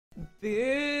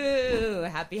Boo!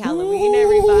 Happy Halloween,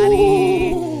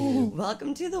 everybody!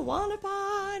 Welcome to the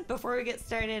WannaPod. Before we get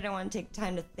started, I want to take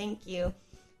time to thank you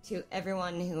to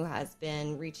everyone who has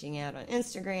been reaching out on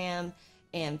Instagram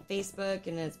and Facebook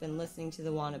and has been listening to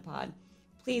the WannaPod.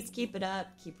 Please keep it up.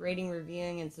 Keep rating,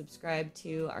 reviewing, and subscribe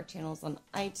to our channels on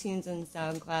iTunes and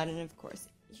SoundCloud, and of course,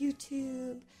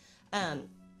 YouTube. Add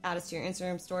us to your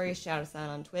Instagram stories. Shout us out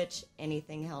on Twitch.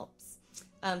 Anything helps.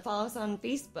 Follow us on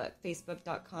Facebook,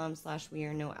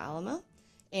 facebook.com/wearenoalamo,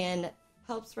 and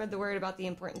help spread the word about the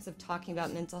importance of talking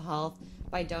about mental health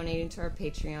by donating to our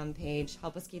Patreon page.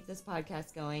 Help us keep this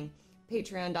podcast going,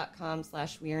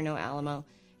 patreon.com/wearenoalamo.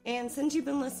 And since you've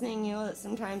been listening, you know that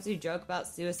sometimes we joke about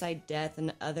suicide, death,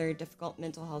 and other difficult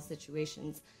mental health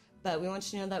situations, but we want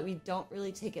you to know that we don't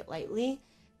really take it lightly,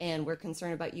 and we're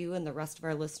concerned about you and the rest of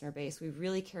our listener base. We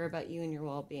really care about you and your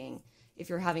well-being. If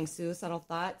you're having suicidal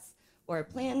thoughts or a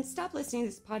plan, stop listening to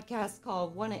this podcast.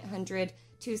 Call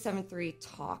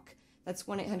 1-800-273-TALK. That's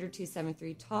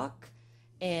 1-800-273-TALK.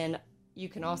 And you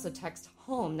can also text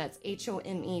HOME. That's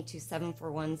HOME to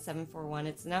 741-741.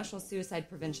 It's the National Suicide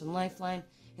Prevention Lifeline,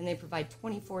 and they provide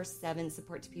 24/7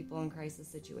 support to people in crisis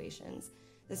situations.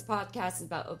 This podcast is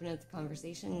about opening up the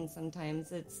conversation, and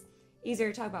sometimes it's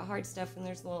easier to talk about hard stuff when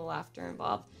there's a little laughter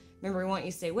involved. Remember, we want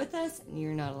you to stay with us, and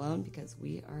you're not alone because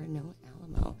we are No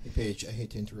Alamo. Hey, Paige, I hate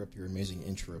to interrupt your amazing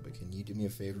intro, but can you do me a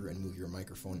favor and move your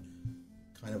microphone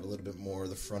kind of a little bit more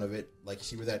the front of it? Like, you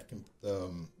see where that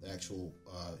the actual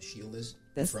shield is?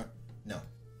 This? Front? No.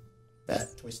 This?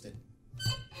 That twisted.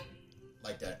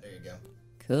 Like that. There you go.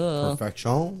 Cool.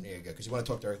 Perfection. There you go. Because you want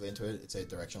to talk directly into it. It's a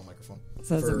directional microphone.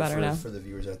 So is it better now? For the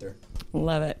viewers out there.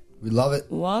 Love it. We love it.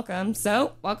 Welcome.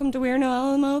 So, welcome to We're No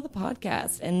Alamo, the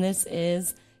podcast. And this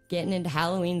is getting into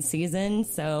Halloween season,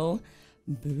 so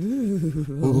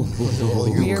boo.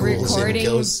 We are recording.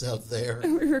 Ghosts out there.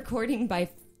 We're recording by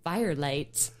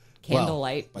firelight,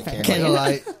 candlelight. By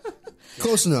Candlelight.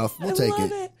 Close enough. We'll take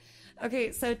it.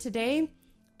 Okay, so today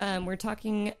we're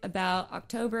talking about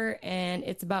October, and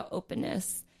it's about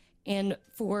openness. And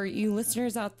for you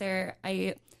listeners out there,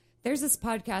 there's this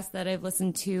podcast that I've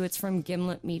listened to. It's from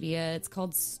Gimlet Media. It's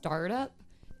called Startup.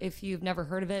 If you've never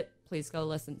heard of it, please go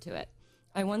listen to it.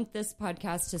 I want this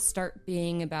podcast to start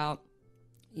being about,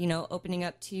 opening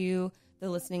up to you, the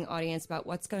listening audience, about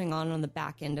what's going on the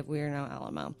back end of We Are No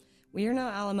Alamo. We Are No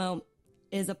Alamo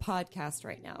is a podcast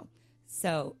right now.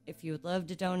 So if you would love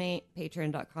to donate,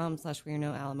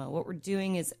 patreon.com/wearenoalamo. What we're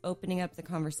doing is opening up the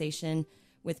conversation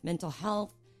with mental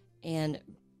health and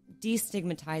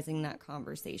destigmatizing that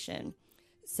conversation.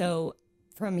 So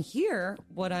from here,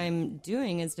 what I'm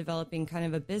doing is developing kind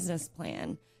of a business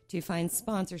plan to find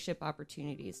sponsorship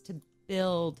opportunities, to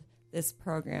build this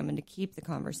program and to keep the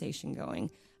conversation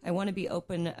going. I want to be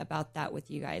open about that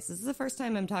with you guys. This is the first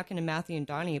time I'm talking to Matthew and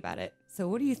Donnie about it. So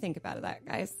what do you think about that,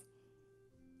 guys?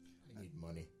 I need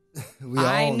money.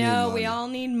 We all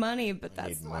need money, but I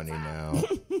that's need money now.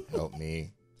 Help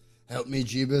me. Help me,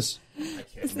 Jeebus. I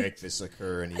can't make this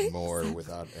occur anymore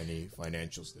without any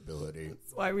financial stability.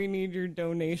 That's why we need your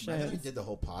donation. Imagine we did the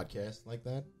whole podcast like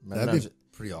that. That'd be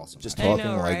pretty awesome. Just I talking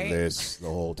know, like right? this the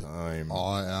whole time.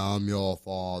 I am your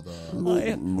father.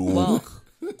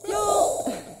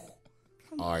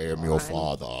 I am your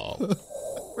father.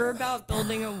 We're about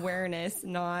building awareness,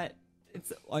 not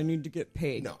I need to get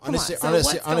paid. No, Come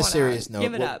on a serious note,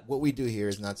 give it up. what we do here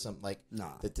is not something like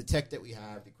Nah. the tech that we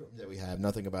have, the equipment that we have.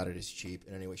 Nothing about it is cheap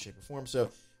in any way, shape, or form.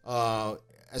 So,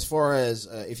 as far as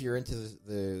if you're into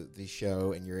the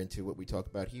show and you're into what we talk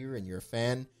about here, and you're a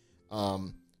fan,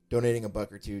 donating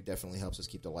 $1 or $2 definitely helps us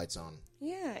keep the lights on.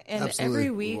 Yeah, and Absolutely.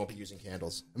 every We week won't be using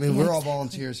candles. I mean, we're all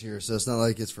volunteers here, so it's not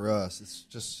like it's for us. It's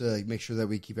just to make sure that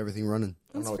we keep everything running.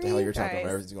 I don't know what for the hell you you're talking guys.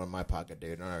 about. Everything's going in my pocket,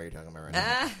 dude. I don't know what you're talking about right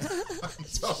now.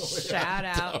 Shout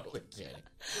out. Totally kidding.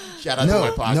 Shout out to my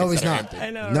pockets. No, he's that are not. empty.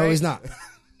 I know, No, right? he's not.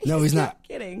 No, he's not.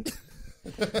 Kidding.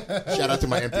 Shout out to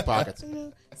my empty pockets.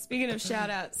 Speaking of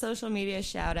shout out, social media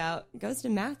shout out goes to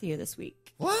Matthew this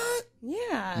week. What?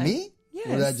 Yeah. Me? Yes.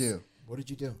 What did I do? What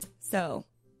did you do? So,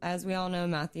 as we all know,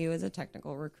 Matthew is a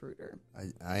technical recruiter.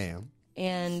 I am.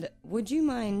 And would you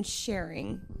mind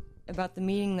sharing about the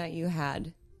meeting that you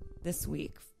had this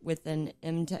week with an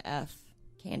M to F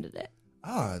candidate?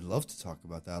 I'd love to talk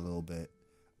about that a little bit.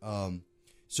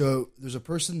 So there's a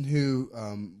person who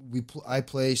I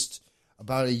placed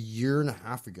about 1.5 years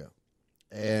ago,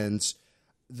 and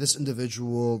this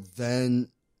individual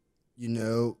then,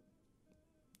 for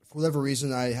whatever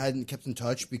reason, I hadn't kept in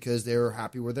touch because they were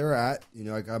happy where they're at.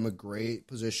 I got them a great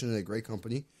position at a great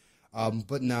company,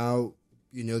 but now,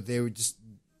 they were just,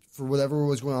 for whatever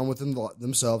was going on with them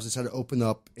themselves, decided to open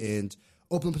up and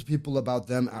open up to people about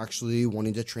them actually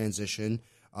wanting to transition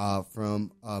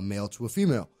from a male to a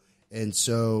female. And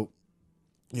so,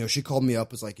 she called me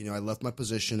up, was like, I left my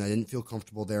position. I didn't feel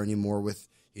comfortable there anymore with,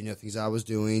 things I was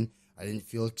doing. I didn't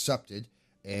feel accepted.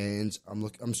 And I'm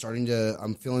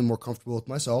feeling more comfortable with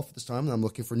myself at this time, and I'm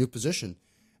looking for a new position.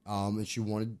 And she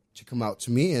wanted to come out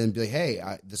to me and be like, hey,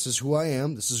 this is who I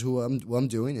am. This is what I'm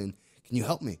doing. And can you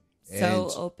help me?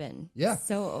 So open. Yeah.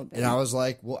 So open. And I was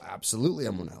like, well, absolutely,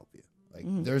 I'm going to help you. Like,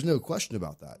 there's no question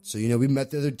about that. So, we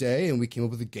met the other day and we came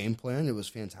up with a game plan. It was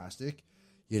fantastic,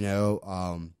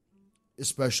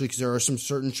 especially because there are some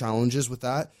certain challenges with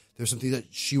that. There's something that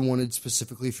she wanted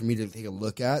specifically for me to take a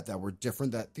look at that were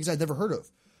different, that things I'd never heard of.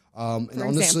 And for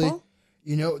honestly,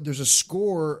 example? There's a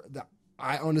score that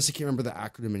I honestly can't remember the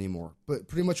acronym anymore, but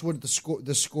pretty much what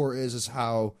the score is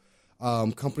how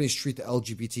companies treat the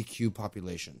LGBTQ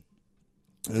population.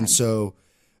 Okay. And so,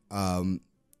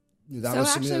 that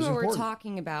was something that was what important. We're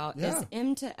talking about is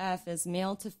M to F is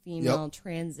male to female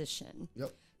transition.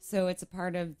 Yep. So it's a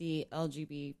part of the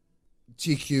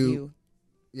LGBTQ,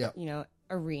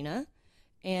 arena.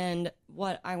 And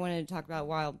what I wanted to talk about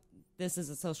while this is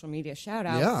a social media shout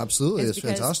out. Yeah, absolutely. It's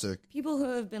fantastic. People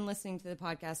who have been listening to the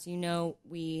podcast,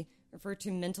 we refer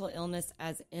to mental illness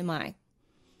as MI.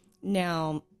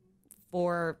 Now,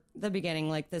 for the beginning,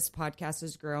 this podcast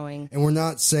is growing. And we're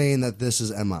not saying that this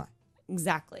is MI.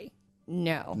 Exactly.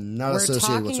 No. Not We're associated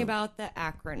talking whatsoever. about the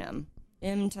acronym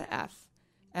M to F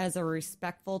as a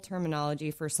respectful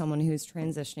terminology for someone who's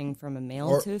transitioning from a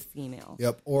male to a female.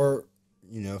 Yep. Or,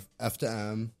 F to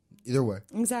M, either way.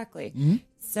 Exactly. Mm-hmm.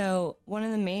 So one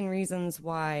of the main reasons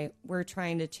why we're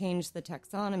trying to change the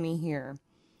taxonomy here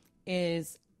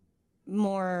is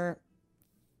more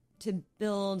to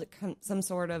build some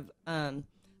sort of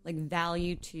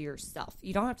value to yourself.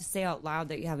 You don't have to say out loud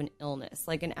that you have an illness.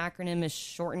 An acronym is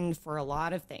shortened for a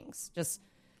lot of things. Just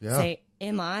say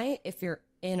MI if you're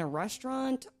in a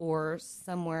restaurant or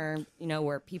somewhere,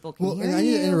 where people can hear you. Well, and I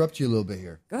need to interrupt you a little bit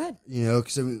here. Go ahead.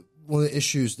 Because one of the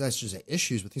issues, that's just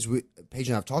issues, but things Paige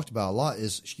and I have talked about a lot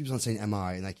is she keeps on saying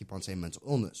MI and I keep on saying mental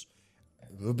illness.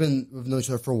 We've known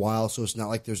each other for a while, so it's not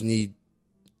like there's any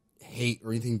hate or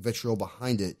anything vitriol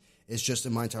behind it. It's just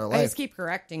in my entire life. I just keep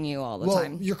correcting you all the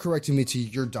time. You're correcting me to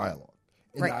your dialogue.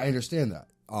 And right. I understand that.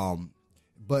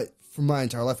 But for my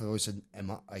entire life, I've always said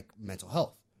mental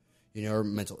health, or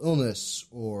mental illness,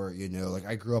 or,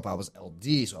 I grew up, I was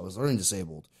LD, so I was learning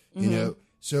disabled,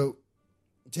 So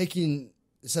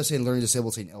instead of saying learning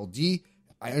disabled, saying LD,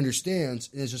 I understand,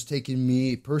 and it's just taken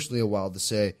me personally a while to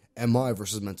say MI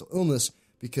versus mental illness,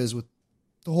 because with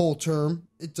the whole term,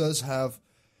 it does have,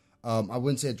 I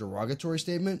wouldn't say a derogatory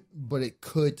statement, but it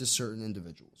could to certain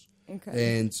individuals.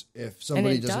 Okay. And if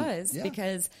somebody does,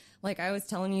 because I was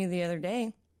telling you the other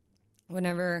day,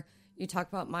 whenever you talk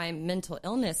about my mental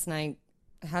illness, and I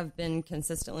have been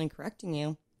consistently correcting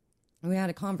you, we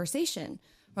had a conversation.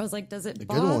 I was like, does it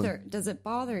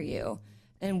bother you?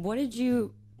 And what did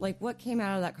you, what came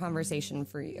out of that conversation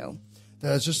for you?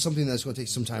 That's just something that's going to take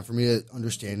some time for me to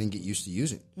understand and get used to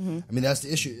using. Mm-hmm. I mean, that's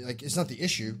the issue. It's not the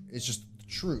issue. It's just the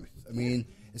truth. I mean,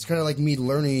 it's kind of like me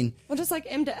learning. Well, just like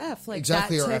M to F.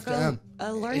 Exactly, that or F to M.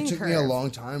 A learning curve. It took me a long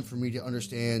time for me to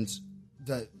understand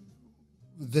that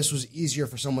this was easier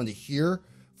for someone to hear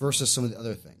versus some of the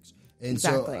other things. And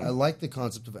exactly. So I like the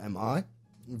concept of MI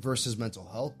versus mental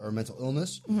health or mental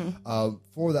illness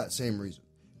for that same reason.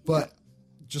 But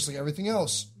just like everything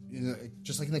else,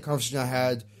 just like in the conversation I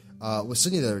had with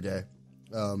Sydney the other day,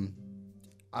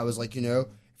 I was like, if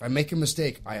I make a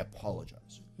mistake, I apologize.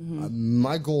 Mm-hmm.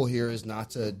 My goal here is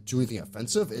not to do anything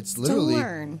offensive. It's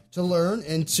literally to learn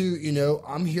and to,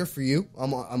 I'm here for you.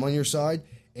 I'm on your side.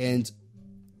 And,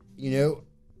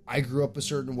 I grew up a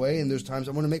certain way and there's times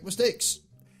I want to make mistakes.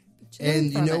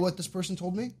 And you know what this person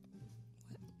told me?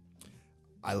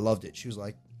 I loved it. She was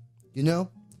like, the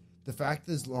fact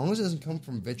that as long as it doesn't come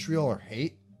from vitriol or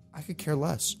hate, I could care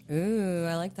less. Ooh,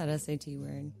 I like that SAT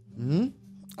word. Mm-hmm.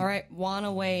 All right,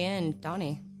 wanna weigh in.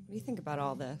 Donnie, what do you think about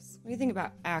all this? What do you think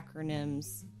about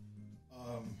acronyms?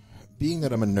 Being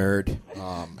that I'm a nerd,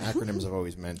 acronyms have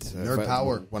always meant nerd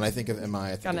power. When I think of MI,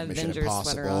 I think of Mission Avengers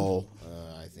Impossible.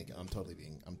 I think I'm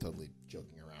totally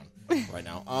joking around right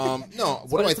now. No,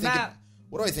 what do I think?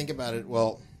 What do I think about it?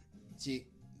 Well, see,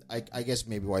 I guess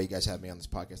maybe why you guys have me on this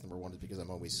podcast, number one, is because I'm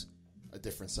always a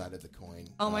different side of the coin.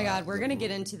 Oh my God, we're gonna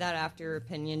get into that after your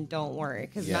opinion. Don't worry,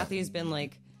 because Matthew's been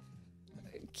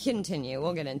continue.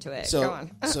 We'll get into it. Go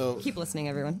on. So keep listening,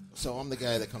 everyone. So I'm the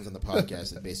guy that comes on the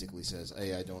podcast that basically says,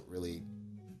 "Hey, I don't really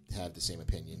have the same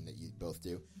opinion that you both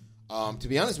do." To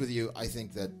be honest with you, I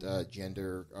think that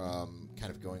gender, kind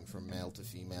of going from male to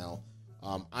female,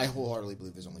 I wholeheartedly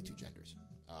believe there's only two genders.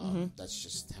 That's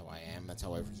just how I am. That's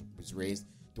how I was raised.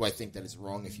 Do I think that it's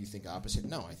wrong if you think opposite?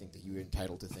 No, I think that you're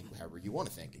entitled to think however you want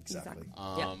to think. Exactly.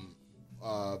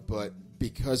 But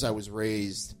because I was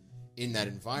raised in that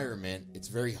environment, it's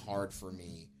very hard for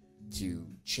me to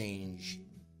change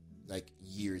like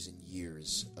years and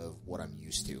years of what I'm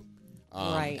used to.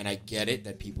 Right. And I get it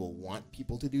that people want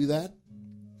people to do that,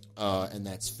 and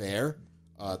that's fair.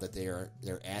 That they're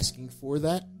asking for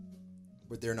that,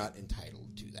 but they're not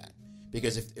entitled to that.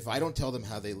 Because if I don't tell them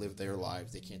how they live their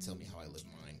lives, they can't tell me how I live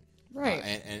mine. Right.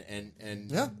 And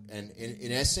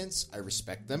in essence, I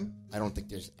respect them. I don't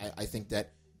think I think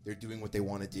that they're doing what they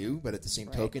want to do, but at the same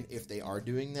token, if they are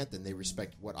doing that, then they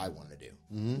respect what I want to do.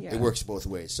 Yeah. It works both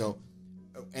ways. So,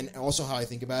 and also how I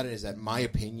think about it is that my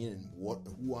opinion and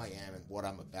who I am and what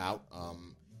I'm about,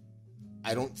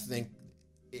 I don't think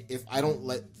if I don't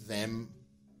let them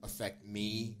affect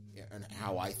me and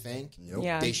how I think,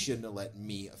 Yeah. they shouldn't have let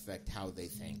me affect how they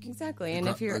think. Exactly. And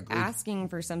if you're Agreed. asking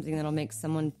for something that'll make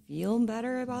someone feel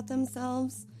better about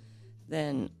themselves,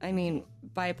 then, I mean,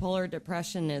 bipolar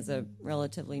depression is a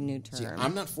relatively new term. See,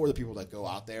 I'm not for the people that go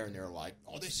out there and they're like,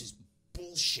 oh, this is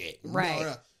bullshit. Right.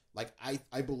 No. Like,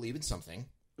 I believe in something.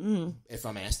 If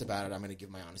I'm asked about it, I'm going to give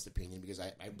my honest opinion because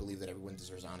I believe that everyone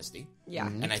deserves honesty. Yeah.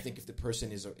 And I think if the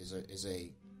person is a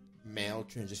male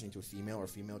transitioning to a female or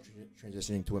female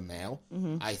transitioning to a male,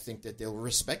 I think that they'll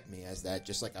respect me as that,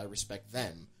 just like I respect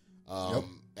them. And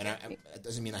it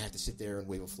doesn't mean I have to sit there and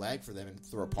wave a flag for them and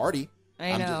throw a party.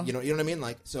 I know. You know what I mean?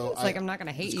 Like, so It's like I'm not going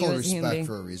to hate It's you called as a human respect being.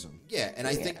 for a reason. Yeah, and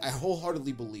I think I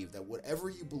wholeheartedly believe that whatever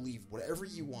you believe, whatever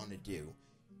you want to do,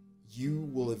 you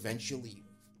will eventually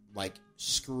like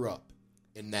screw up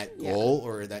in that goal,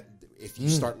 or that if you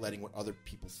start letting what other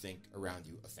people think around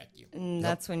you affect you. And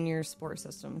that's when your support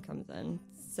system comes in.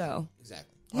 So,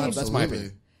 Exactly. Absolutely. That's my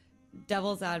opinion.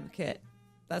 devil's advocate.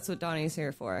 That's what Donnie's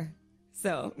here for.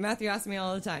 So, Matthew asks me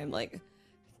all the time, like,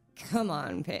 come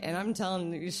on, Pitt. And I'm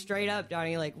telling you straight up,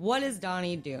 Donnie, like, what is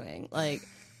Donnie doing? Like,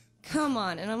 come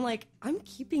on. And I'm like, I'm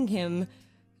keeping him.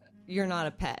 You're not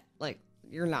a pet. Like,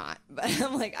 you're not. But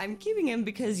I'm like, I'm keeping him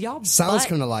because y'all Sounds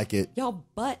kind of like it. y'all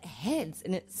butt heads.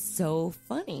 And it's so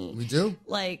funny. We do.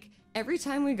 Like, every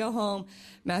time we go home,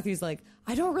 Matthew's like,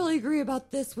 I don't really agree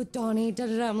about this with Donnie. Da,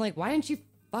 da, da. I'm like, why didn't you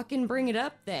fucking bring it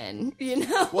up then? You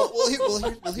know? Well, here's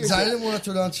Because I didn't want to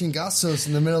throw down chingazos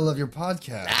in the middle of your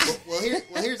podcast.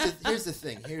 here's the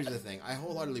thing. Here's the thing. I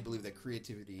wholeheartedly believe that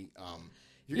creativity.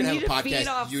 You're You gonna need have a to podcast. feed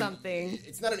off something.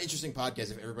 It's not an interesting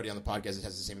podcast if everybody on the podcast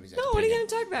has the same exact. No, what are you opinion. going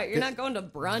to talk about? You're not going to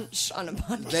brunch on a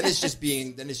podcast. Then it's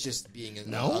just being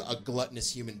a gluttonous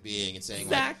human being and saying,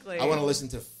 Exactly. like, I want to listen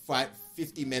to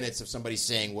 50 minutes of somebody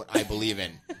saying what I believe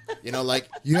in. You know, like,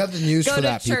 You have the news Go for to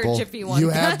that, church people. if you want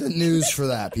have that. the news for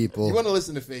that, people. you want to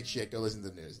listen to fake shit, go listen to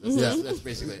the news. That's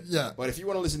basically it. Yeah. But if you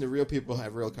want to listen to real people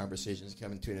have real conversations,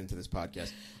 come and tune into this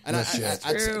podcast. And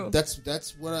True.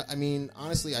 that's what I mean.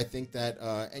 Honestly, I think that,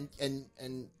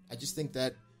 and I just think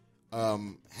that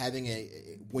having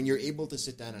when you're able to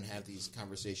sit down and have these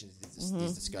conversations,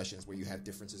 these discussions where you have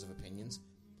differences of opinions,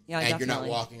 Yeah, and you're not definitely.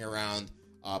 walking around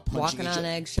Walking on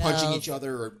eggshells. punching each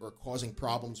other or causing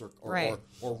problems or Right.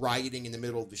 or rioting in the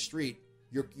middle of the street,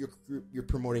 you're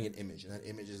promoting an image, and that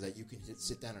image is that you can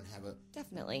sit down and have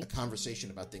Definitely. a conversation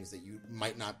about things that you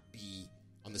might not be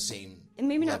on the same. And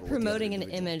maybe not level with the other promoting an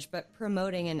individual. image, but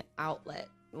promoting an outlet.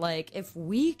 Like, if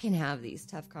we can have these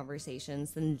tough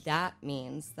conversations, then that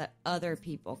means that other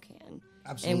people can.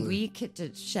 Absolutely. And we get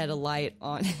to shed a light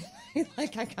on it.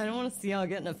 Like, I kind of want to see y'all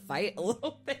get in a fight a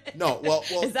little bit. No, well,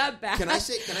 Is that bad? Can I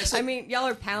say? I mean, y'all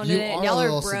are pounding You it. are Y'all a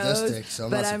are little bros. sadistic, so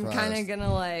I'm but not I'm kind surprised. of going to,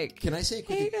 like... Can I say a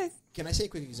quick? Hey, you guys. Can I say a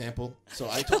quick example? So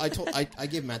I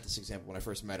gave Matt this example when I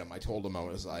first met him. I told him, I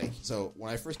was like, so when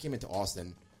I first came into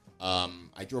Austin,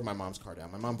 I drove my mom's car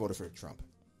down. My mom voted for Trump.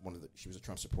 She was a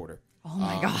Trump supporter. Oh,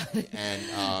 my God.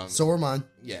 And So were mine.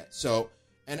 yeah, so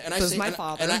and I So is say my and,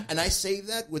 father. and I say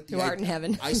that with the Who art in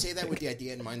heaven. I say that with the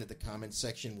idea in mind that the comment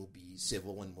section will be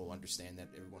civil and will understand that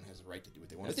everyone has a right to do what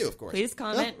they want to do. Of course, Please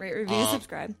comment, rate, review,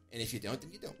 subscribe. and if you don't,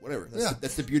 then you don't. Whatever. Yeah.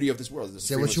 That's the beauty of this world. There's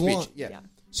Say freedom what of you speech. want. Yeah. Yeah.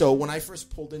 So when I first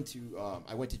pulled into,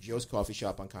 I went to Joe's Coffee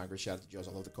Shop on Congress. Shout out to Joe's.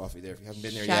 I love the coffee there. If you haven't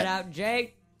been there Shout yet, out,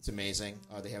 Jake. it's amazing.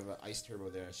 They have an iced turbo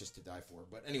there. It's just to die for.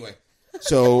 But anyway,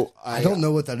 so I don't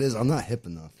know what that is. I'm not hip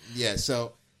enough. Yeah.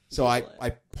 So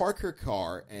I park her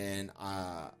car, and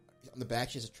on the back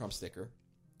she has a Trump sticker,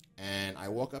 and I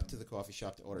walk up to the coffee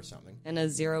shop to order something. And a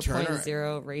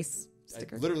 0.0 race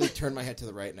sticker. I literally turn my head to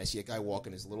the right, and I see a guy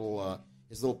walking his little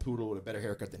poodle with a better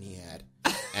haircut than he had,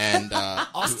 and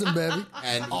Austin, baby.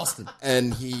 and Austin.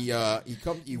 and he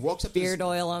walks up. Beard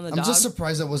oil on the I'm dog. just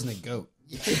surprised that wasn't a goat.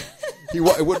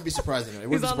 It wouldn't be surprising. It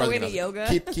wouldn't He's be on the way surprising to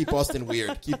enough. yoga. Keep Austin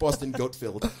weird. Keep Austin goat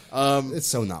filled. It's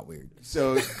so not weird.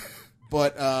 So,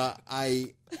 but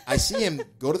I see him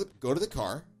go to the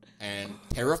car and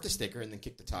tear off the sticker and then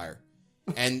kick the tire.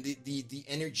 And the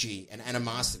energy and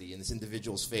animosity in this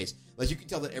individual's face, like you can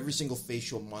tell that every single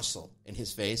facial muscle in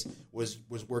his face was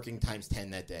working times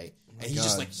 10 that day, and he's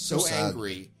just God, like so so sad.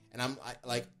 angry. And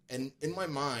and in my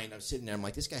mind, I'm sitting there, I'm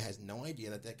like, this guy has no idea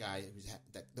that guy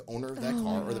that the owner of that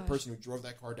car or the person who drove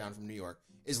that car down from New York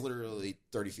is literally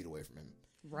 30 feet away from him.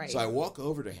 Right. So I walk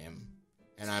over to him,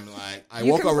 and I'm like,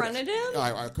 You confronted him?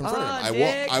 I confronted him. I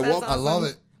Dick, walk. I love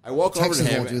it. I walk over to Texans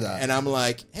him, won't do that. and I'm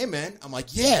like, hey, man. I'm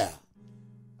like, yeah.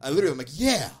 I'm like,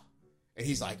 yeah. And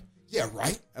he's like, yeah,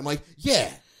 right? I'm like,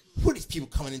 yeah. Who are these people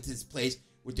coming into this place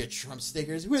with their Trump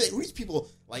stickers? Who are these people,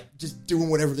 like, just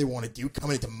doing whatever they want to do,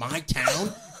 coming into my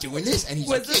town, doing this? And he's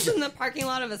Was like, this yeah, in the parking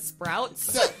lot of a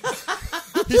Sprouts?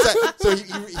 he's like, so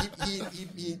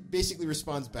he basically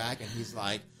responds back, and he's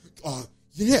like,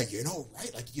 yeah, you know,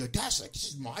 right? Like, that's like, this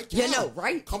is my town. You know,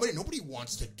 right? Coming in, nobody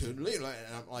wants to live. And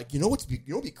I'm like,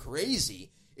 what'd be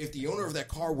crazy if the owner of that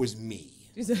car was me.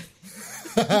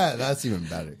 That's even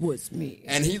better. Was me.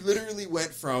 And he literally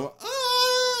went from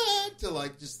to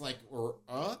like just like what?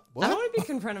 I don't want to be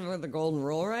confronted with the golden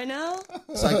rule right now.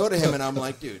 So I go to him and I'm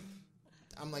like, dude,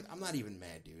 I'm not even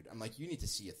mad, dude. I'm like, you need to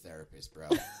see a therapist, bro.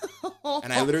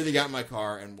 And I literally got in my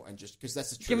car and just because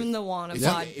that's the truth. Give him the wand of If-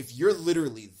 God. If you're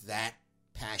literally that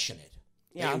passionate,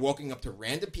 Yeah. and you're walking up to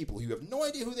random people who you have no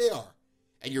idea who they are,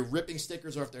 and you're ripping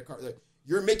stickers off their car,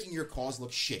 you're making your cause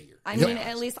look shittier. I mean,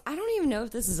 at least I don't even know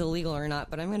if this is illegal or not,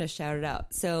 but I'm going to shout it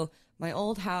out. So my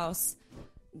old house,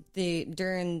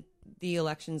 during the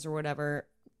elections or whatever,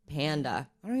 Panda.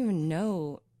 I don't even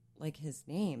know like his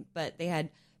name, but they had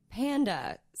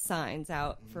Panda signs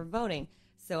out for voting.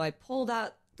 So I pulled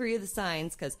out 3 of the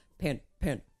signs because Panda,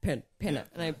 and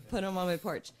I put them on my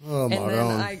porch. Oh, and then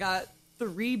Maron. I got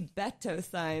 3 Beto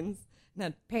signs.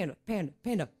 And then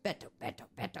Panda, Beto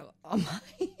on my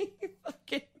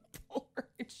fucking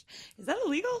porch. Is that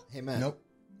illegal? Hey, man. Nope.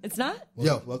 It's not?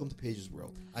 Welcome to Paige's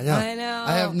World. I know.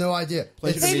 I have no idea.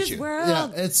 Pleasure to meet Page's you. World.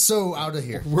 Yeah, it's so out of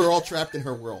here. We're all trapped in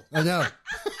her world. I know.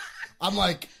 I'm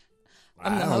like,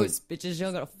 I'm the wow. host, bitches.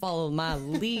 You're going to follow my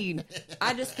lead.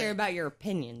 I just care about your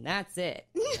opinion. That's it.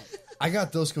 I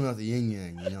got those coming out the yin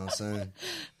yang. You know what I'm saying?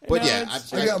 But No, yeah,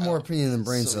 it's I got more opinion than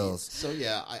brain so, cells. So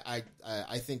yeah,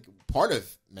 I think part of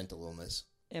mental illness,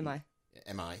 MI.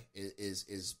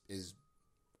 is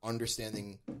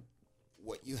understanding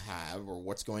what you have or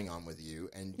what's going on with you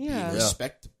and Yeah. being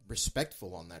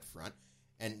respectful on that front,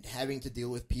 and having to deal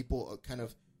with people kind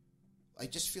of. I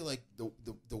just feel like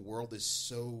the world is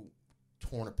so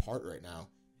torn apart right now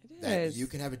that is. you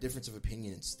can have a difference of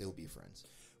opinion and still be friends.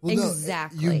 Well, no,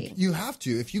 Exactly. you have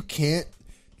to. If you can't,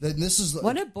 then this is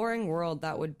What a boring world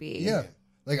that would be. yeah.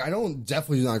 Like I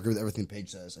definitely do not agree with everything Paige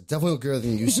says. I definitely don't agree with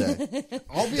everything you say.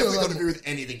 I'll be Definitely don't allowed. agree with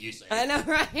anything you say. I know,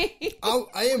 right?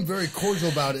 I am very cordial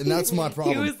about it, and that's my He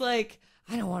problem. was like,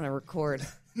 I don't want to record,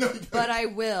 No, but I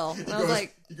will. And I was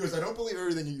like, he goes, I don't believe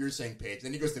everything you're saying, Paige.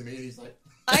 Then he goes to me and he's like,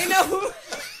 I know.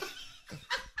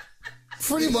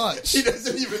 Pretty much. he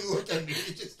doesn't even look at me.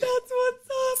 He just That's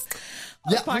what's up.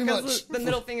 Yeah, pretty Podcast, much. the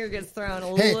middle finger gets thrown a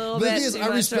Hey, little but the bit thing is, too I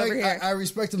much over respect. here. I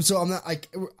respect him, so I'm not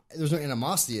like. There's no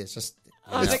animosity. It's just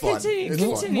It's But fun. continue, It's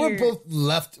fun. continue. we're both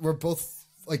left. We're both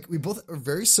like we both are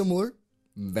very similar,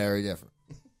 very different.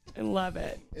 I love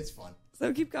it. It's fun.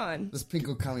 So keep going. This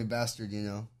pinko commie bastard, you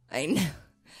know. I know.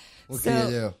 What So- can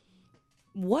you do?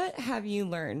 What have you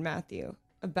learned, Matthew,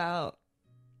 about,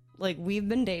 like, we've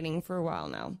been dating for a while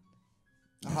now.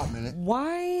 A hot minute.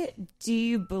 Why do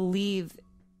you believe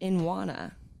in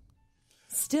Juana?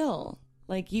 Still,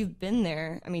 like, you've been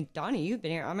there. I mean, Donnie, you've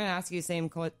been here. I'm going to ask you the same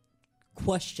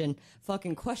question.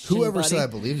 Fucking question, Whoever buddy. said I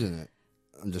believed in it,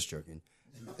 I'm just joking.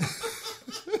 And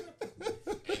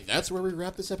that's where we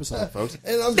wrap this episode, folks.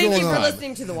 And I'm Thank going you for on.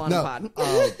 listening to the Juana No, Pod.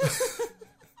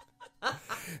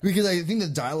 because I think the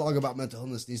dialogue about mental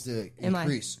illness needs to MI.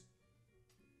 increase.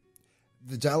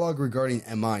 The dialogue regarding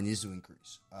MI needs to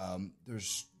increase.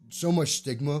 There's so much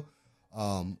stigma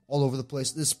all over the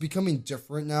place. It's becoming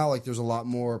different now. Like there's a lot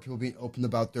more people being open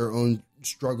about their own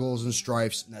struggles and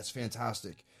stripes, and that's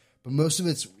fantastic. But most of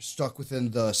it's stuck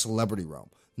within the celebrity realm,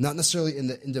 not necessarily in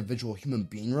the individual human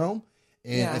being realm.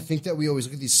 And Yeah. I think that we always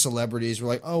look at these celebrities. We're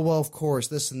like, oh well, of course,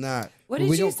 this and that. What But did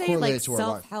we you don't say, correlate like, it to our life.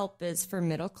 self-help is for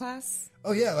middle class?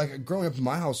 Oh yeah, like growing up in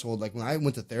my household, like when I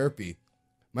went to therapy,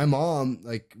 my mom,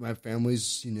 like my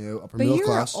family's, upper But middle you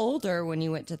class. were older when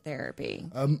you went to therapy.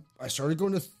 I started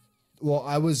going to,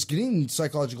 I was getting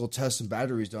psychological tests and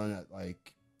batteries done at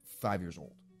like 5 years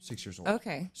old, 6 years old.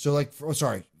 Okay. So like,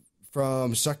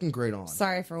 from second grade on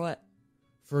Sorry for what?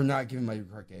 for not giving my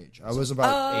correct age. I was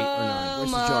about 8 or 9.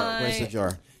 Where's the jar? Where's the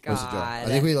jar? Where's the jar? God. I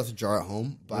think we left the jar at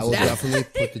home, but I will definitely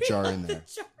put the jar in there.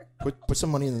 Put some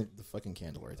money in the fucking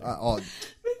candle right there.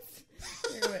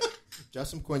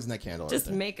 Just some coins in that candle. Just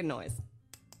right there. make a noise.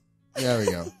 There we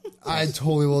go. I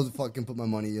totally will fucking put my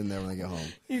money in there when I get home.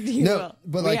 You No, will.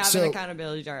 but we like, have so- an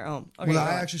accountability jar at home. Okay, When go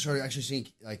I on. actually started seeing,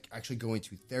 like, actually going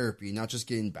to therapy, not just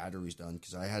getting batteries done,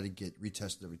 because I had to get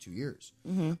retested every 2 years.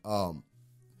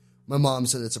 My mom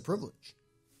said it's a privilege.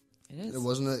 It is. It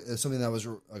wasn't something that was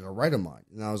like a right of mine.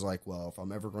 And I was like, well, if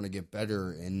I'm ever going to get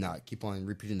better and not keep on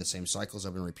repeating the same cycles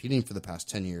I've been repeating for the past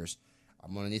 10 years,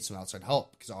 I'm going to need some outside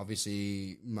help because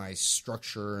obviously my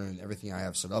structure and everything I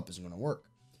have set up isn't going to work.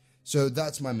 So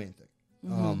that's my main thing.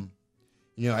 I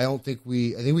think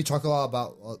we talk a lot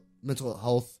about mental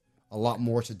health a lot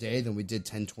more today than we did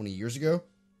 10, 20 years ago.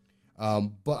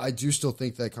 But I do still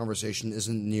think that conversation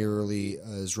isn't nearly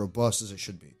as robust as it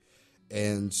should be.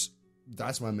 And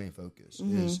that's my main focus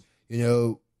is,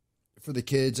 for the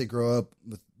kids that grow up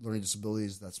with learning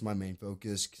disabilities, that's my main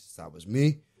focus because that was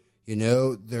me.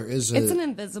 There is It's an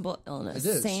invisible illness. It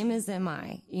is. Same as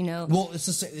MI, Well, it's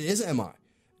the same. It is MI.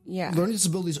 Yeah. Learning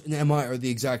disabilities and MI are the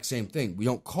exact same thing. We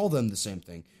don't call them the same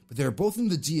thing, but they're both in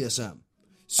the DSM.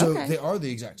 So Okay. they are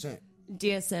the exact same.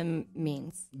 DSM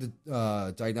means. The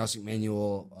diagnostic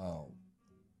manual,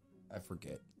 I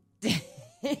forget.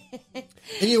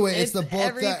 Anyway, it's the book that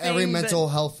every everything mental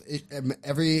health,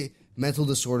 every mental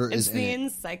disorder It's is in the it.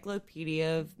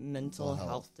 Encyclopedia of Mental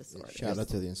Health Disorders. Shout out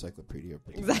to the Encyclopedia.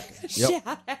 Exactly. Yep.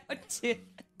 Shout out to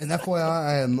And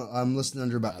FYI, I'm listed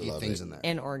under about 8 love things it. in there.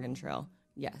 and Oregon Trail.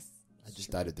 Yes. I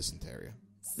just died of dysentery.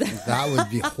 That would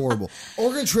be horrible.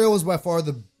 Oregon Trail was by far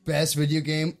the best video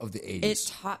game of the 80s. It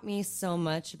taught me so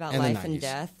much about And the life and 90s.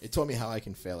 death It taught me how I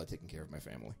can fail at taking care of my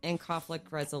family. and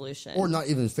conflict resolution. Or not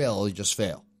even fail, you just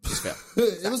fail. Just fail.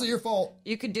 It wasn't your fault.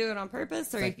 You could do it on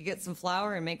purpose, or you could get some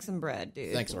flour and make some bread,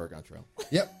 dude. Thanks, Oregon Trail.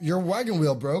 Yep, your wagon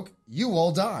wheel broke. You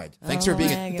all died. Thanks for being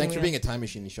wagon thanks for wheel. being a time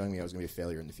machine and showing me I was going to be a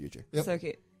failure in the future. Yep. So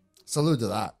cute. Salute to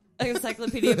that.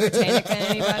 Encyclopedia Britannica,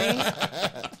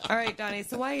 anybody? All right, Donnie,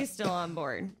 so why are you still on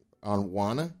board? On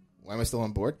WANA? Why am I still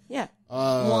on board? Yeah.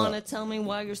 Wanna tell me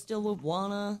why you're still with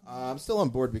Wanna? I'm still on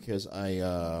board because I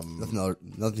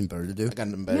Nothing better to do. I got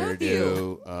nothing better to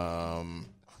do. I'm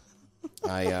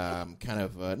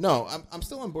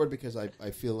still on board because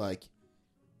I feel like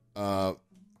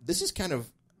this is kind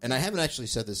of, and I haven't actually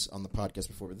said this on the podcast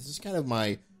before, but this is kind of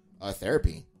my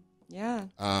therapy. Yeah.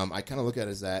 I kind of look at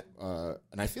it as that,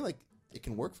 and I feel like it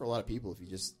can work for a lot of people if you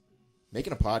just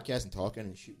making a podcast and talking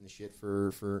and shooting the shit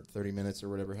for 30 minutes or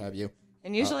whatever have you.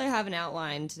 And usually I have an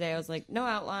outline. Today I was like, no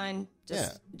outline,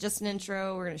 just an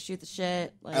intro. We're gonna shoot the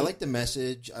shit. I like the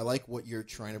message. I like what you're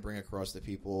trying to bring across to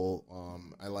people.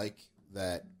 I like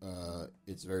that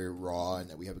it's very raw and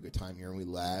that we have a good time here and we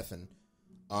laugh. And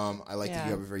I like that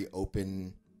you have a very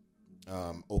open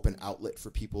outlet for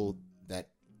people, that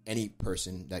any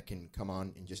person that can come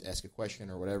on and just ask a question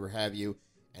or whatever have you,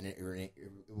 and it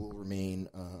will remain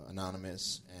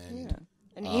anonymous.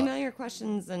 And email your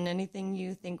questions and anything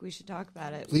you think we should talk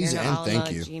about it. Please and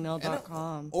thank you.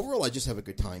 gmail.com. Overall, I just have a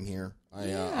good time here.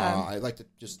 I like to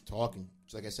just talk and,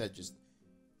 like I said, just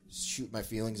shoot my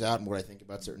feelings out and what I think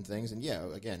about certain things. And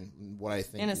again, what I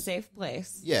think in a is, safe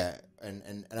place. Yeah,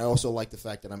 and I also like the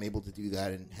fact that I'm able to do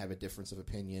that and have a difference of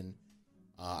opinion.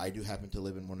 I do happen to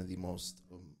live in one of the most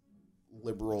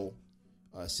liberal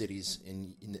cities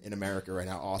in America right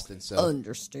now, Austin. So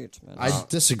Understatement. I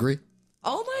disagree.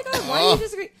 Oh my God! Why do you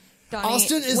disagree? Donnie,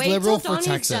 Austin is wait liberal till for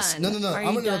Donnie's Texas. done. No. Are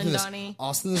I'm you going to done, this. Donnie?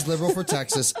 Austin is liberal for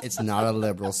Texas. It's not a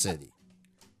liberal city.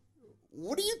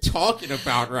 what are you talking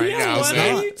about right Yeah, now? what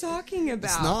man? are you talking about?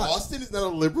 It's not. Austin is not a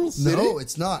liberal city. No,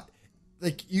 it's not.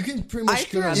 Like, you can pretty I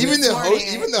much grew go up to... in- Even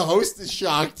This the host is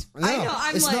shocked. No, I know,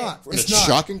 I'm it's like- not. For It's the not.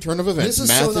 shocking turn of events, This is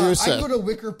Matthew so not. said. I go to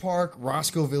Wicker Park,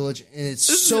 Roscoe Village, and it's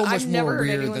so much I've never more heard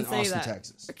weird anyone than say Austin, that.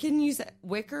 Texas. Can you say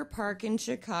Wicker Park in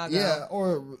Chicago? Yeah,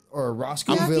 or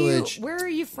Roscoe Matthew, Village. where are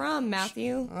you from,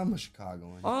 Matthew? I'm a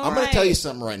Chicagoan. I'm going to tell you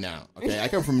something right now. Okay, I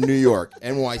come from New York,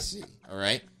 NYC. All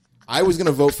right, I was going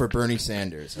to vote for Bernie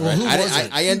Sanders. All right, Well, who was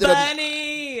it? I ended up.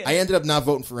 Bunny! I ended up not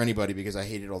voting for anybody because I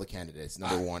hated all the candidates.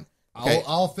 Number one. Okay.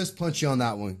 I'll fist punch you on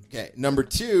that one. Okay. Number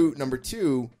two.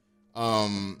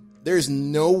 There's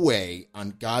no way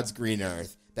on God's green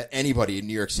earth that anybody in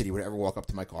New York City would ever walk up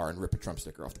to my car and rip a Trump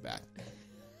sticker off the back.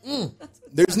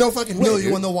 There's no fucking way. No, you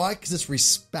dude. want to know why? Because it's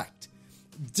respect.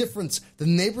 Difference. The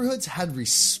neighborhoods had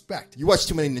respect. You watch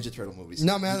too many Ninja Turtle movies.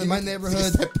 No, man, in my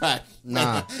neighborhood- Step back.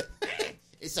 Nah.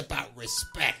 It's about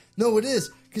respect. No, it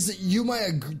is. because you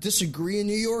might disagree in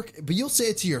New York, but you'll say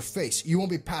it to your face. You won't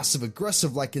be passive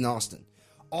aggressive like in Austin.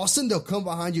 Austin, they'll come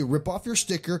behind you, rip off your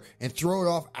sticker, and throw it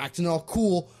off, acting all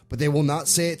cool, but they will not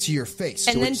say it to your face.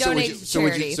 And then donate to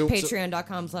charity. So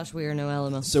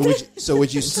Patreon.com/weareNoLMO. So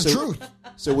would you? It's the truth.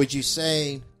 So would you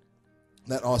say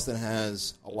that Austin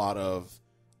has a lot of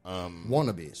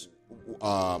Wannabes.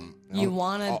 You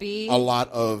wanna be a lot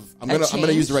of? I'm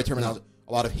gonna use the right terminology.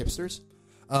 A lot of hipsters.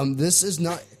 This is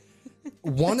not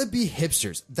wannabe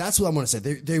hipsters. That's what I'm going to say.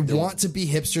 They want to be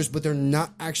hipsters, but they're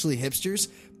not actually hipsters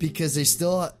because they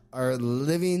still are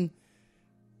living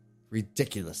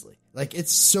ridiculously. Like,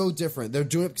 it's so different. They're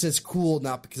doing it because it's cool,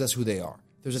 not because that's who they are.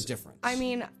 There's a difference. I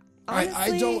mean, honestly,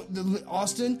 I don't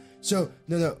Austin. So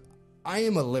no. I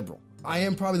am a liberal. I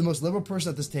am probably the most liberal person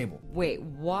at this table. Wait,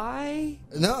 why?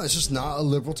 No, it's just not a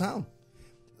liberal town.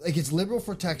 Like, it's liberal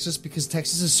for Texas because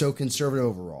Texas is so conservative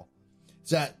overall.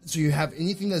 So you have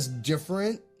anything that's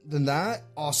different than that,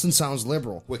 Austin sounds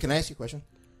liberal. Wait, can I ask you a question?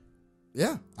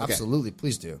 Yeah, absolutely.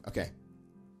 Please do. Okay.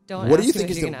 What do you think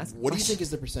is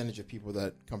the percentage of people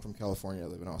that come from California that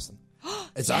live in Austin?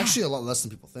 It's actually a lot less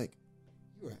than people think.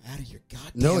 You are out of your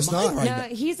goddamn No, it's mind. not.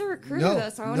 No, he's a recruiter, though,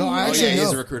 so I want to No, I hear actually He know.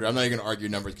 is a recruiter. I'm not even going to argue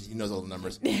numbers because he knows all the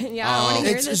numbers. Yeah, I want to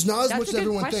hear this. It's not as That's much a as good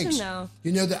everyone question, thinks. though.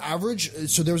 You know, the average.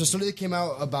 So there was a study that came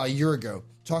out about a year ago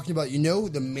talking about,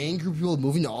 the main group of people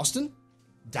moving to Austin,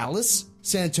 Dallas,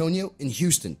 San Antonio, and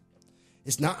Houston.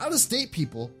 It's not out of state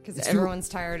people. Because everyone's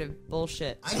tired of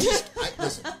bullshit.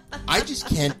 Listen, I just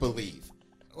can't believe.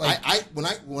 When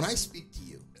I speak to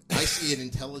you, I see an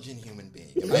intelligent human being,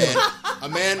 a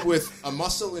man with a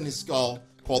muscle in his skull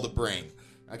called the brain.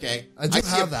 Okay, I do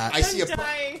have that. I see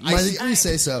You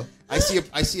say so. I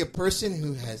see a person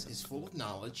who is full of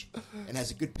knowledge and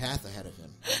has a good path ahead of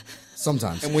him.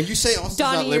 Sometimes. And when you say Austin's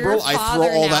Donnie, not liberal, you're a I father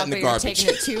throw all now, that in the but garbage.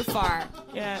 You're taking it too far.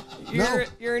 Yeah,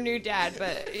 you're a new dad,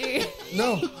 but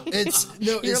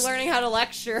you're learning how to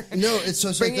lecture. No, it's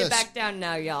so Bring like it this. back down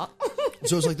now, y'all.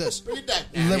 So it's like this. Bring it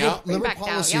back down, Liberal Bring back down,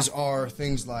 policies yeah. are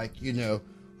things like,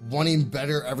 wanting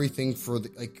better everything for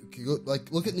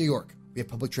look at New York. We have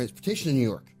public transportation in New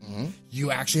York. Mm-hmm.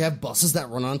 You actually have buses that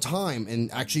run on time, and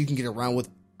actually you can get around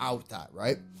without that,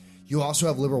 right? You also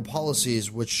have liberal policies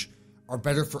which are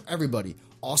better for everybody.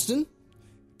 Austin,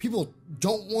 people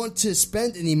don't want to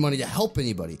spend any money to help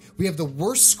anybody. We have the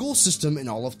worst school system in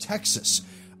all of Texas.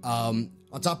 On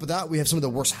top of that, we have some of the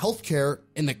worst healthcare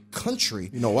in the country.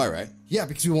 You know why, right? Yeah,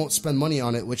 because we won't spend money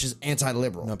on it, which is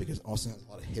anti-liberal. No, because Austin has a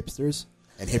lot of hipsters,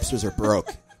 and hipsters are broke.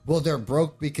 Well, they're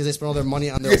broke because they spend all their money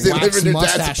on their Because they live wax in their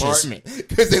dad's mustaches. apartment.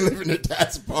 Because they live in their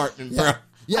dad's apartment, bro.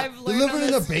 Yeah, I've they're learned living on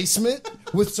in a this. basement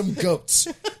with some goats.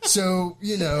 So,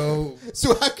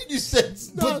 So how can you say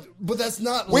it's not? but that's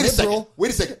not Wait liberal.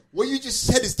 a second. What you just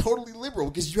said is totally liberal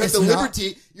because you have It's the not.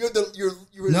 liberty.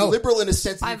 You're No. liberal in a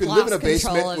sense that I've you can live lost in a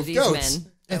basement control of with these goats.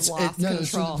 men. I've lost So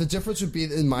control. the difference would be,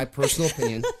 in my personal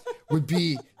opinion, would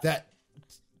be that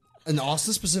in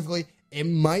Austin specifically, it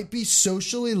might be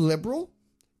socially liberal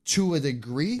to a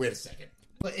degree, Wait a second.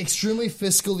 but extremely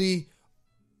fiscally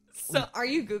So, are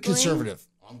you Googling? conservative.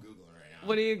 I'm Googling right now.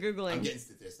 What are you Googling? I'm getting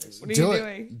statistics. What are Do you it.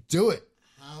 doing? Do it.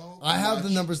 How I have the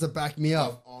much numbers that back me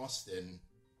of up. Austin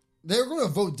They're going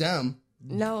to vote Dem.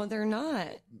 No, they're not.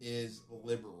 is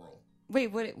liberal?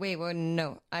 Wait,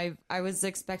 no. I was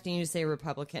expecting you to say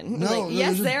Republican. No,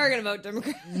 yes, there's they are going to vote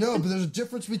Democrat. No, but there's a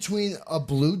difference between a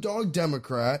blue dog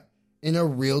Democrat and a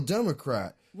real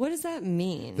Democrat. What does that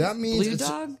mean? That means Blue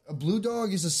dog? a blue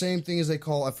dog is the same thing as they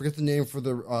call, I forget the name for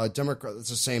the Democrat. It's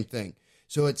the same thing.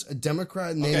 So it's a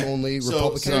Democrat name Okay. only, So-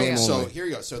 Republican name so only. here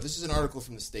you go. So this is an article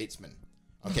from the Statesman.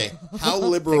 Okay, how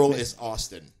liberal is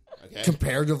Austin? Okay,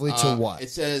 Comparatively to what?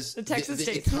 It says The Texas the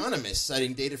Statesman? Economist,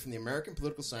 citing data from the American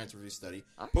Political Science Review study,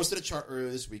 posted a chart earlier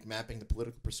this week mapping the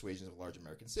political persuasions of large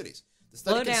American cities. The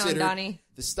study Slow down, considered Donnie.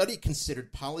 the study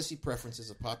considered policy preferences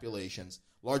of populations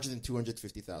larger than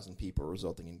 250,000 people,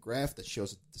 resulting in a graph that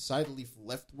shows a decidedly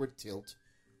leftward tilt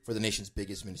for the nation's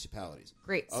biggest municipalities.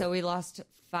 Great. So we lost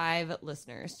 5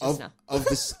 listeners just now. Of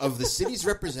the cities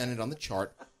represented on the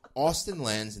chart, Austin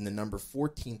lands in the number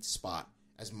 14th spot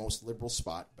as most liberal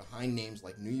spot, behind names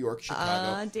like New York,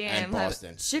 Chicago, and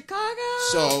Boston. Chicago.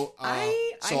 So,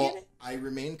 I get it. I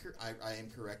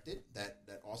am corrected that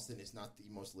Austin is not the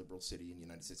most liberal city in the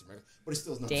United States of America, but it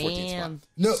still is number 14th spot.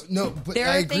 Damn. No, but There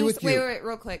I are agree things. with you. Wait,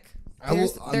 real quick. I'm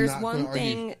There's not one gonna argue.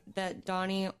 thing that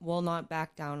Donnie will not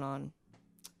back down on.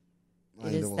 It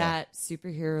Neither is will that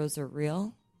superheroes are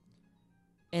real,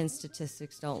 and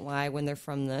statistics don't lie when they're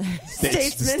from the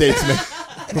Statesman.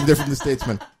 They're from the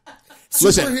Statesman.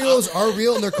 Listen, Superheroes are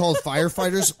real, and they're called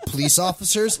firefighters, police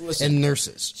officers, and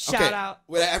nurses. Shout out.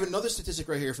 Wait, I have another statistic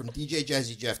right here from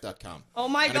DJJazzyJeff.com. Oh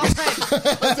my God.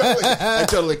 I'm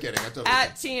totally kidding.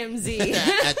 At TMZ.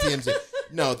 At TMZ.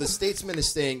 No, the Statesman is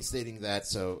stating that.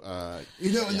 So I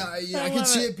can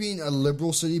see it being a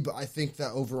liberal city, but I think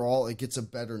that overall it gets a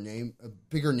bigger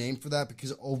name for that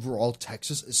because overall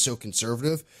Texas is so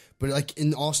conservative. But like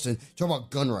in Austin, talk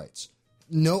about gun rights.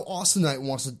 No Austinite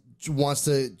wants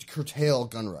to curtail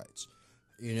gun rights.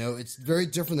 It's very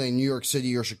different than New York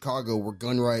City or Chicago, where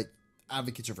gun right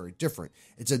advocates are very different.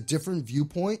 It's a different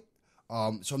viewpoint.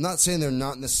 So I'm not saying they're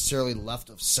not necessarily left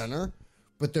of center,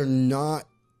 but they're not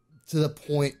to the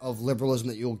point of liberalism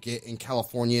that you'll get in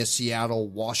California, Seattle,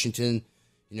 Washington,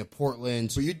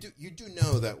 Portland. But you do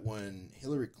know that when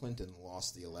Hillary Clinton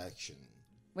lost the election,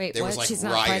 Wait, there what? was like She's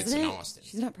not riots president? in Austin.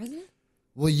 She's not president?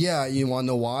 Well, yeah, you want to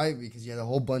know why? Because you had a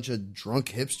whole bunch of drunk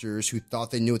hipsters who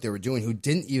thought they knew what they were doing, who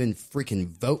didn't even freaking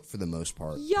vote for the most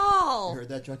part. Y'all. You heard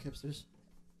that, drunk hipsters?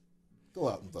 Go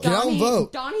out and vote. Get out and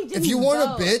vote. Donnie didn't If you want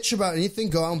vote. to bitch about anything,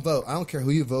 go out and vote. I don't care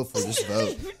who you vote for, just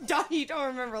vote. Donnie, you don't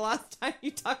remember last time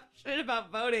you talked shit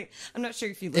about voting. I'm not sure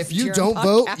if you listened If to you your don't own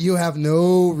vote, podcast. you have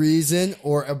no reason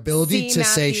or ability See, to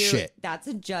say Matthew, shit. That's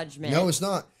a judgment. No, it's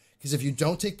not. Because if you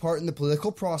don't take part in the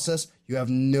political process, you have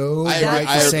no I right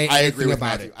to say agree anything with about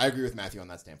Matthew. it. I agree with Matthew on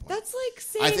that standpoint. That's like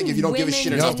saying I think if you don't give a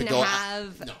shit enough to go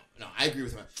have... No, I agree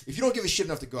with him. If you don't give a shit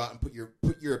enough to go out and put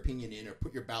your opinion in or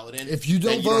put your ballot in, If you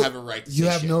then don't you vote, don't have a right to you say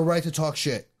have shit. no right to talk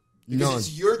shit. Because None.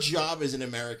 it's your job as an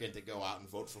American to go out and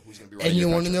vote for who's going to be running And you your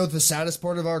want to country. know what the saddest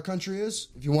part of our country is?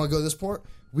 If you want to go this part,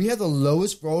 we have the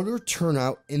lowest voter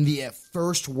turnout in the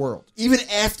first world. Even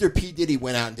after P. Diddy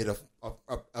went out and did a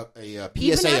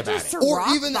Even PSA after about it. Or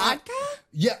Ciroc even vodka?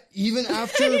 Yeah, even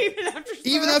after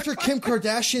Even after Kim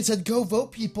Kardashian said, "Go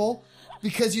vote, people,"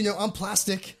 because I'm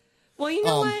plastic. Well, you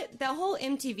know what? The whole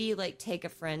MTV take a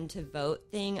friend to vote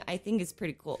thing, I think is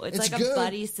pretty cool. It's like good. a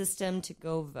buddy system to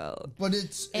go vote. But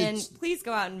it's Please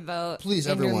go out and vote. Please,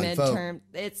 in everyone, your vote. midterm.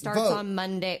 It starts Vote. on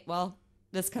Monday. Well,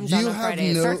 this comes out on Friday.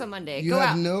 It starts on Monday. You Go have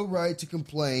out. no right to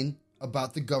complain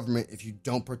about the government if you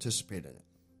don't participate in it.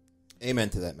 Amen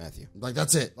to that, Matthew.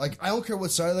 That's it. I don't care what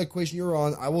side of the equation you're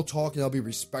on. I will talk and I'll be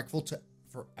respectful to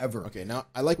forever. Okay, now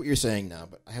I like what you're saying now,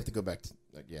 but I have to go back to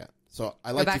So I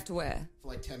Go like back to where?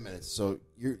 for 10 minutes. So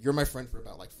you're my friend for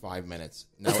about 5 minutes.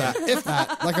 Now If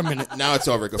that, like a minute. now it's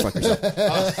over. Go fuck yourself.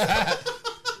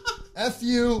 F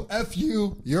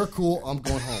you. You're cool. I'm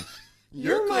going home.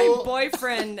 You're my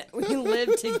boyfriend. We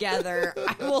live together.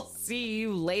 I will see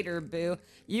you later, boo.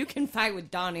 You can fight with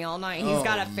Donnie all night. He's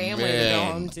got a family to go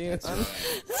home to.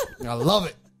 I love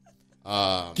it.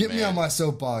 Get me man. on my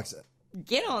soapbox.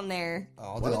 Get on there.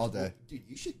 I'll do it all day. Dude,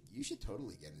 you should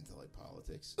totally get into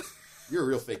politics. You're a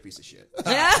real fake piece of shit.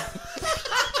 Yeah.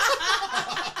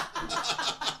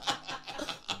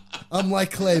 I'm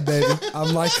like Clay, baby.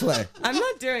 I'm like Clay. I'm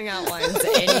not doing outlines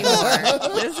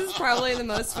anymore. This is probably the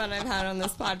most fun I've had on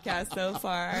this podcast so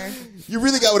far. You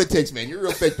really got what it takes, man. You're a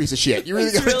real fake piece of shit. You really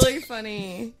It's got what it really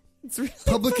funny. It's really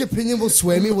Public opinion will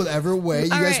sway me whatever way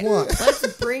you All guys right, want.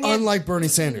 Let's bring it. Unlike Bernie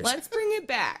Sanders. Let's bring it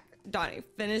back, Donnie.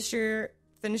 Finish your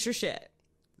shit.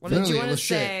 What did Literally, you want it to was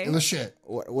shit. say? It was shit.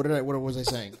 What was I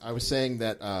saying? I was saying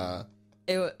that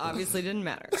It obviously didn't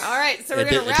matter. All right, so we're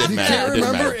It gonna did- it wrap didn't You it matter. up. can't It didn't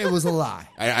remember? matter. It was a lie.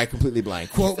 I completely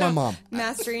blanked. Quote my mom.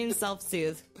 Mastering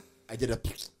self-soothe. I did a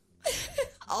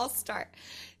I'll start.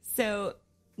 So,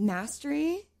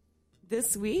 mastery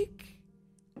this week,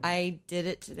 I did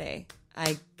it today.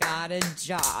 I got a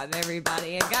job,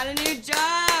 everybody. I got a new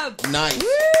job. nice.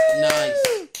 Woo!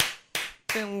 Nice.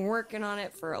 Been working on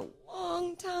it for a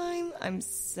long time. I'm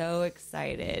so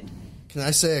excited. Can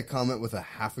I say a comment with a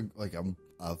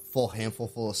full handful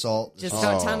full of salt? Just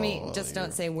don't tell me. Just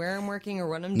don't say where I'm working or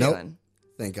what I'm Nope. doing.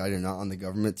 Thank God you're not on the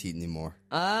government teat anymore.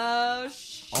 Oh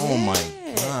shit! Oh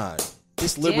my god.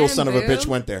 This liberal Damn, son of a boo. bitch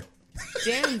went there.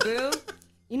 Damn, boo.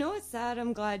 You know what's sad?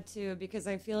 I'm glad too because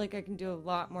I feel like I can do a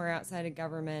lot more outside of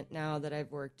government now that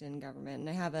I've worked in government, and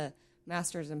I have a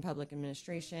master's in public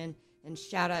administration. And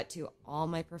shout out to all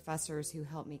my professors who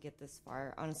helped me get this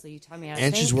far. Honestly, you taught me how to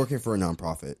And think. she's working for a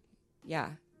nonprofit. Yeah,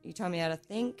 you taught me how to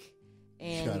think,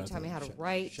 and you taught me how to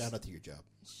write. Shout out to your job.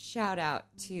 Shout out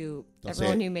to Don't say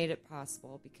everyone it. who made it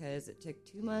possible because it took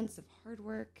 2 months of hard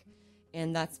work,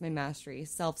 and that's my mastery.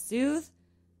 Self-soothe,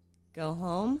 go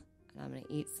home, and I'm going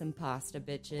to eat some pasta,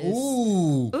 bitches.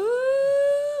 Ooh.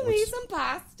 Ooh, eat some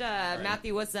pasta.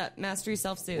 Matthew, what's up? Mastery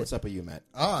self-soothe. What's up with you, Matt?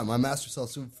 My master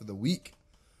self-soothe for the week.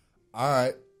 All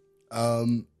right.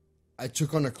 I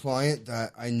took on a client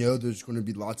that I know there's going to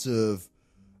be lots of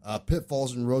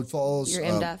pitfalls and roadfalls. You're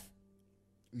MDEF.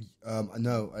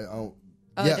 No, I don't.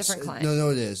 Oh, Yes, a different client. No,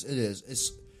 it is. It is.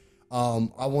 It's.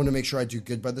 I want to make sure I do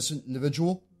good by this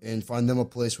individual and find them a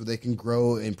place where they can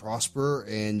grow and prosper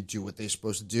and do what they're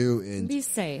supposed to do and Be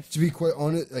safe. to be quite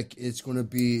honest, like it's going to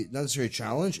be not necessarily a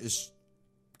challenge, is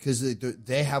because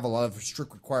they have a lot of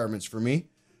strict requirements for me.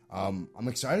 I'm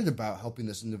excited about helping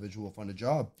this individual find a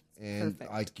job, and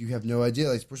Perfect. like you have no idea,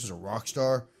 like this person's a rock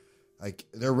star. Like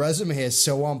their resume is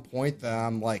so on point that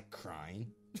I'm like crying,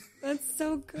 That's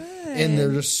so good. and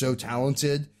they're just so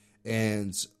talented,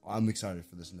 and I'm excited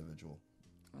for this individual.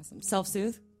 awesome.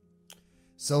 Self-soothe.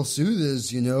 Self-soothe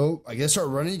is, I gotta start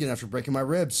running again after breaking my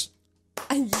ribs.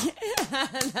 Yeah,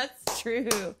 that's true.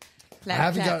 Clap,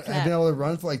 I clap, haven't clap. been able to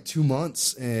run for like 2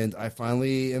 months, and I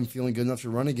finally am feeling good enough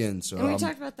to run again. So And we I'm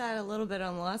talked about that a little bit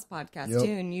on the last podcast Yep.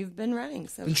 too, and you've been running.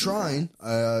 So been trying,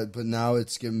 but now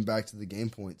it's getting back to the game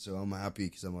point. So I'm happy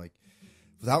because I'm like,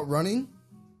 without running,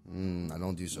 I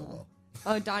don't do so well.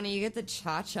 Oh, Donnie, you get the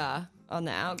cha-cha on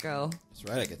the outgo. That's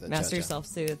right. I get that. Master cha-cha.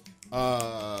 self-soothe.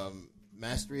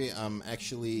 Mastery. I'm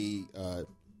actually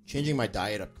changing my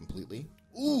diet up completely.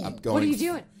 Ooh, I'm going. What are you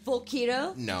doing? Full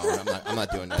keto? No, I'm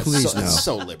not doing that. Please, It's so, no. it's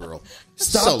so liberal.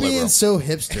 stop so being liberal. so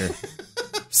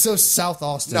hipster, so South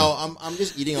Austin. No, I'm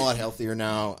just eating a lot healthier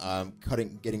now.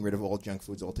 Getting rid of all junk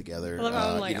foods altogether. I love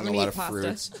how I'm like, eating I'm a gonna lot eat of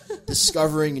pasta. fruits.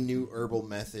 Discovering new herbal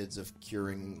methods of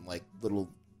curing like little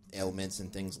ailments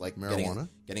and things like Marijuana?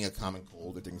 getting a common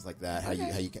cold or things like that. How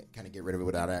you kind of get rid of it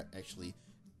without actually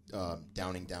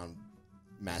downing down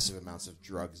massive amounts of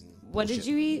drugs and What bullshit. did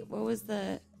you eat? What was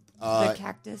the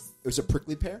cactus? It was a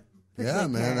prickly pear. yeah, Prickly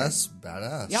man, pear. that's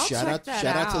badass. Y'all shout check out that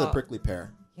shout out to the out. prickly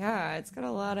pear. Yeah, it's got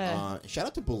a lot of. Shout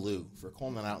out to Baloo for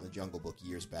calling that out in the Jungle Book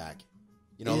years back.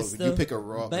 You know, It's when you the pick a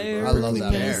raw bare I love prickly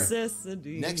that. pear,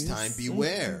 necessities. next time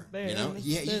beware. Bare You know,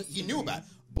 he necessities. knew about it.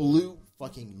 Baloo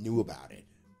fucking knew about it.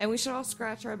 And we should all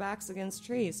scratch our backs against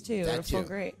trees too. That It'll feel too.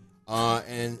 great.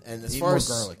 And as Eat far more as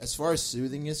garlic. as far as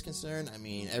soothing is concerned, I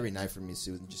mean, every night for me is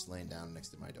soothing just laying down next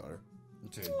to my daughter.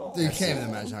 Dude, you can't even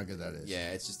imagine how good that is. Yeah,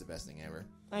 it's just the best thing ever.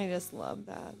 I just love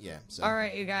that. Yeah. So All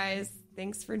right, you guys.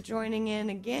 Thanks for joining in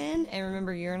again. And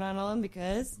remember, you're not alone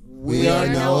because We are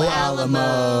no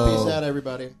Alamo. Peace out,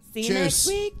 everybody. see you Cheers. next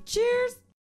week. Cheers.